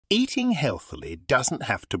Eating healthily doesn't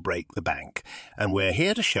have to break the bank, and we're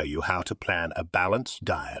here to show you how to plan a balanced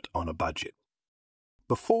diet on a budget.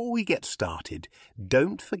 Before we get started,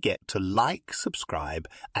 don't forget to like, subscribe,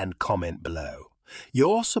 and comment below.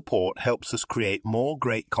 Your support helps us create more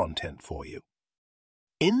great content for you.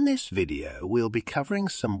 In this video, we'll be covering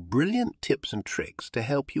some brilliant tips and tricks to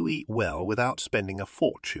help you eat well without spending a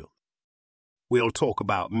fortune. We'll talk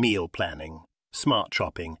about meal planning, smart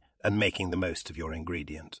shopping, and making the most of your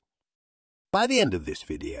ingredients. By the end of this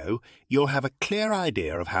video, you'll have a clear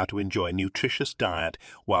idea of how to enjoy a nutritious diet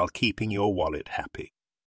while keeping your wallet happy.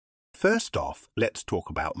 First off, let's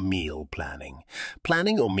talk about meal planning.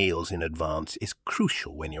 Planning your meals in advance is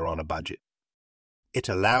crucial when you're on a budget. It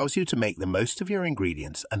allows you to make the most of your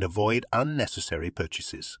ingredients and avoid unnecessary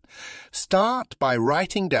purchases. Start by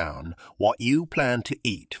writing down what you plan to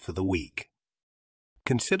eat for the week.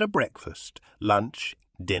 Consider breakfast, lunch,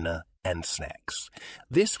 dinner, and snacks.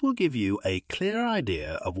 This will give you a clear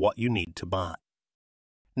idea of what you need to buy.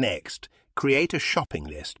 Next, create a shopping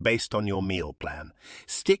list based on your meal plan.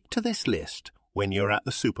 Stick to this list when you're at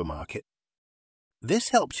the supermarket. This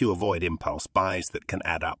helps you avoid impulse buys that can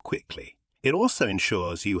add up quickly. It also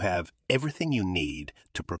ensures you have everything you need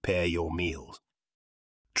to prepare your meals.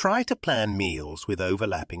 Try to plan meals with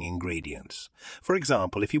overlapping ingredients. For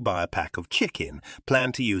example, if you buy a pack of chicken,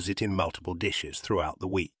 plan to use it in multiple dishes throughout the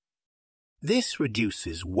week. This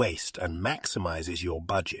reduces waste and maximizes your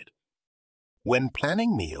budget. When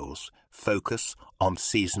planning meals, focus on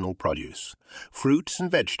seasonal produce. Fruits and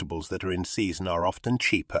vegetables that are in season are often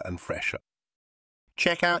cheaper and fresher.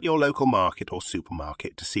 Check out your local market or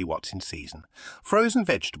supermarket to see what's in season. Frozen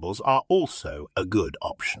vegetables are also a good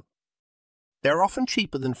option. They're often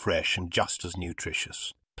cheaper than fresh and just as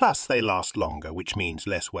nutritious. Plus, they last longer, which means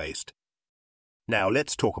less waste. Now,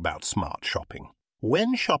 let's talk about smart shopping.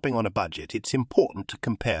 When shopping on a budget, it's important to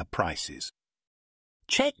compare prices.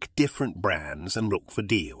 Check different brands and look for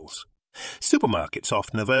deals. Supermarkets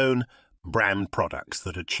often have own brand products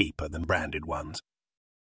that are cheaper than branded ones.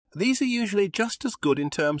 These are usually just as good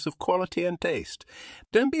in terms of quality and taste.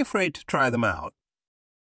 Don't be afraid to try them out.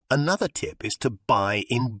 Another tip is to buy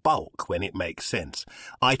in bulk when it makes sense.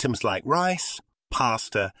 Items like rice,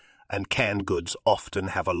 pasta, and canned goods often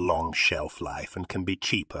have a long shelf life and can be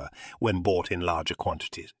cheaper when bought in larger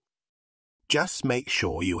quantities. Just make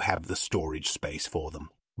sure you have the storage space for them.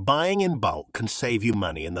 Buying in bulk can save you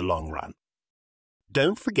money in the long run.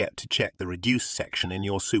 Don't forget to check the reduced section in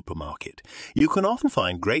your supermarket. You can often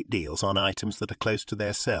find great deals on items that are close to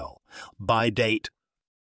their sell. By date.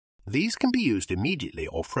 These can be used immediately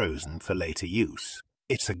or frozen for later use.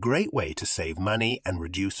 It's a great way to save money and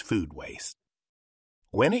reduce food waste.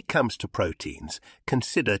 When it comes to proteins,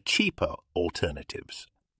 consider cheaper alternatives.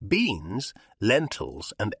 Beans,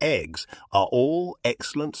 lentils, and eggs are all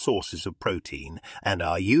excellent sources of protein and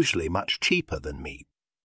are usually much cheaper than meat.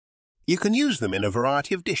 You can use them in a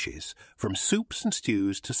variety of dishes, from soups and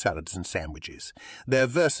stews to salads and sandwiches. They're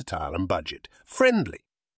versatile and budget-friendly.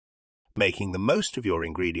 Making the most of your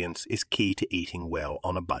ingredients is key to eating well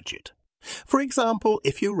on a budget. For example,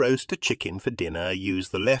 if you roast a chicken for dinner, use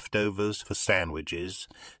the leftovers for sandwiches,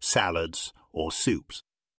 salads, or soups.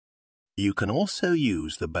 You can also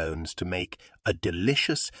use the bones to make a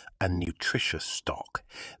delicious and nutritious stock.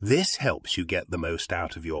 This helps you get the most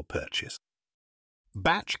out of your purchase.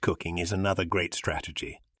 Batch cooking is another great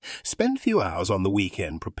strategy. Spend a few hours on the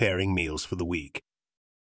weekend preparing meals for the week.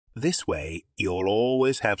 This way, you'll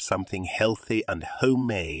always have something healthy and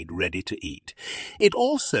homemade ready to eat. It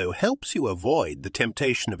also helps you avoid the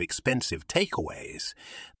temptation of expensive takeaways.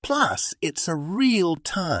 Plus, it's a real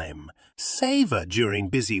time saver during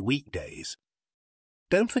busy weekdays.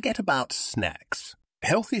 Don't forget about snacks.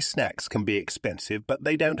 Healthy snacks can be expensive, but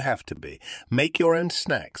they don't have to be. Make your own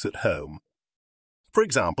snacks at home. For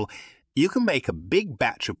example, you can make a big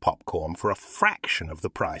batch of popcorn for a fraction of the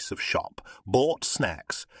price of shop-bought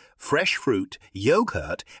snacks. Fresh fruit,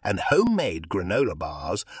 yogurt, and homemade granola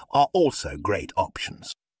bars are also great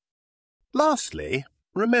options. Lastly,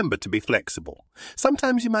 remember to be flexible.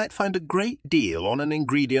 Sometimes you might find a great deal on an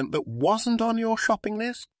ingredient that wasn't on your shopping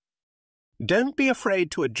list. Don't be afraid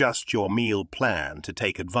to adjust your meal plan to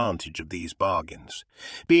take advantage of these bargains.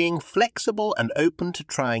 Being flexible and open to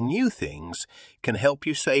trying new things can help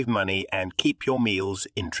you save money and keep your meals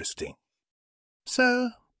interesting. So,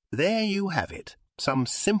 there you have it. Some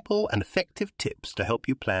simple and effective tips to help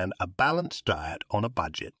you plan a balanced diet on a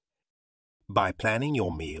budget. By planning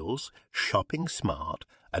your meals, shopping smart,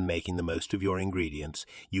 and making the most of your ingredients,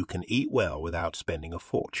 you can eat well without spending a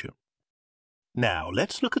fortune. Now,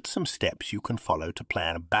 let's look at some steps you can follow to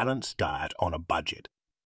plan a balanced diet on a budget.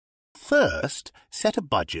 First, set a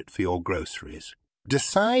budget for your groceries.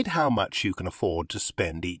 Decide how much you can afford to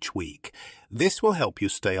spend each week. This will help you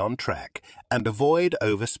stay on track and avoid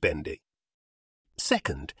overspending.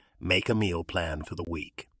 Second, make a meal plan for the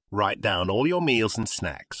week. Write down all your meals and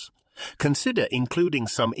snacks. Consider including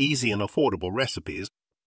some easy and affordable recipes.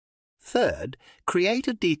 Third, create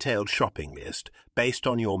a detailed shopping list based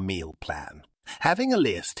on your meal plan. Having a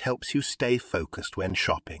list helps you stay focused when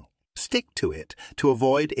shopping. Stick to it to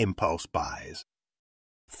avoid impulse buys.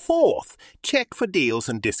 Fourth, check for deals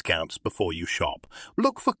and discounts before you shop.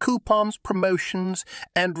 Look for coupons, promotions,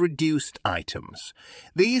 and reduced items.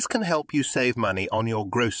 These can help you save money on your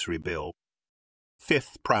grocery bill.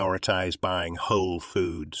 Fifth, prioritize buying whole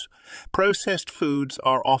foods. Processed foods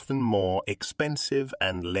are often more expensive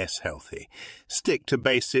and less healthy. Stick to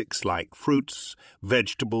basics like fruits,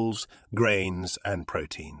 vegetables, grains, and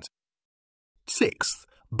proteins. Sixth,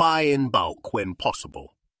 buy in bulk when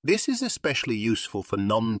possible. This is especially useful for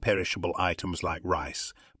non-perishable items like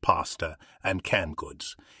rice, pasta, and canned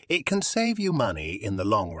goods. It can save you money in the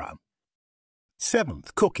long run.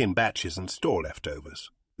 Seventh, cook in batches and store leftovers.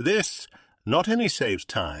 This not only saves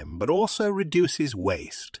time, but also reduces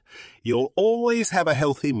waste. You'll always have a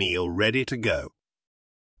healthy meal ready to go.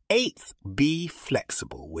 Eighth, be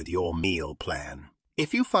flexible with your meal plan.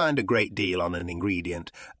 If you find a great deal on an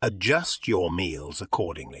ingredient, adjust your meals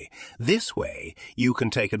accordingly. This way, you can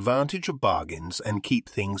take advantage of bargains and keep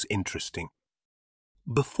things interesting.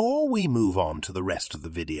 Before we move on to the rest of the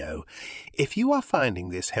video, if you are finding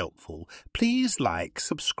this helpful, please like,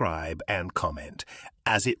 subscribe, and comment,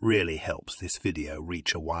 as it really helps this video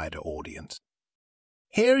reach a wider audience.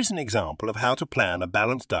 Here is an example of how to plan a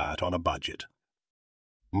balanced diet on a budget.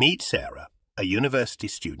 Meet Sarah, a university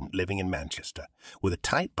student living in Manchester. With a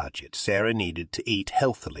tight budget, Sarah needed to eat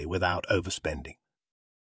healthily without overspending.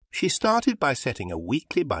 She started by setting a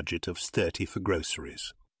weekly budget of $30 for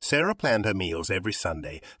groceries. Sarah planned her meals every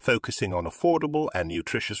Sunday, focusing on affordable and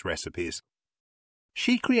nutritious recipes.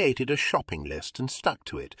 She created a shopping list and stuck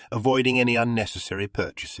to it, avoiding any unnecessary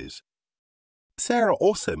purchases. Sarah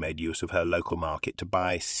also made use of her local market to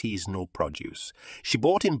buy seasonal produce. She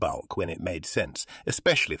bought in bulk when it made sense,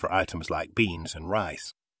 especially for items like beans and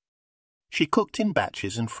rice. She cooked in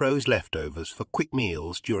batches and froze leftovers for quick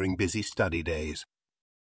meals during busy study days.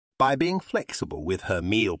 By being flexible with her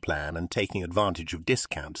meal plan and taking advantage of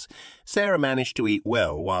discounts, Sarah managed to eat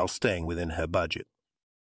well while staying within her budget.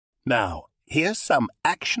 Now, here's some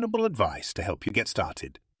actionable advice to help you get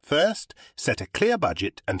started. First, set a clear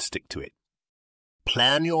budget and stick to it.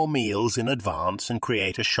 Plan your meals in advance and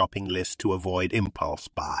create a shopping list to avoid impulse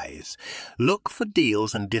buys. Look for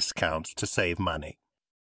deals and discounts to save money.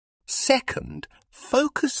 Second,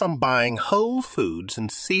 focus on buying whole foods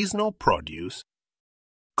and seasonal produce.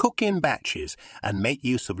 Cook in batches and make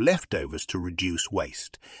use of leftovers to reduce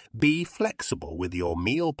waste. Be flexible with your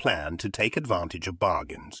meal plan to take advantage of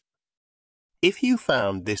bargains. If you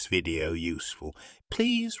found this video useful,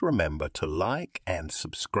 please remember to like and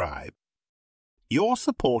subscribe. Your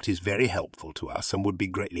support is very helpful to us and would be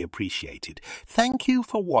greatly appreciated. Thank you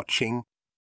for watching.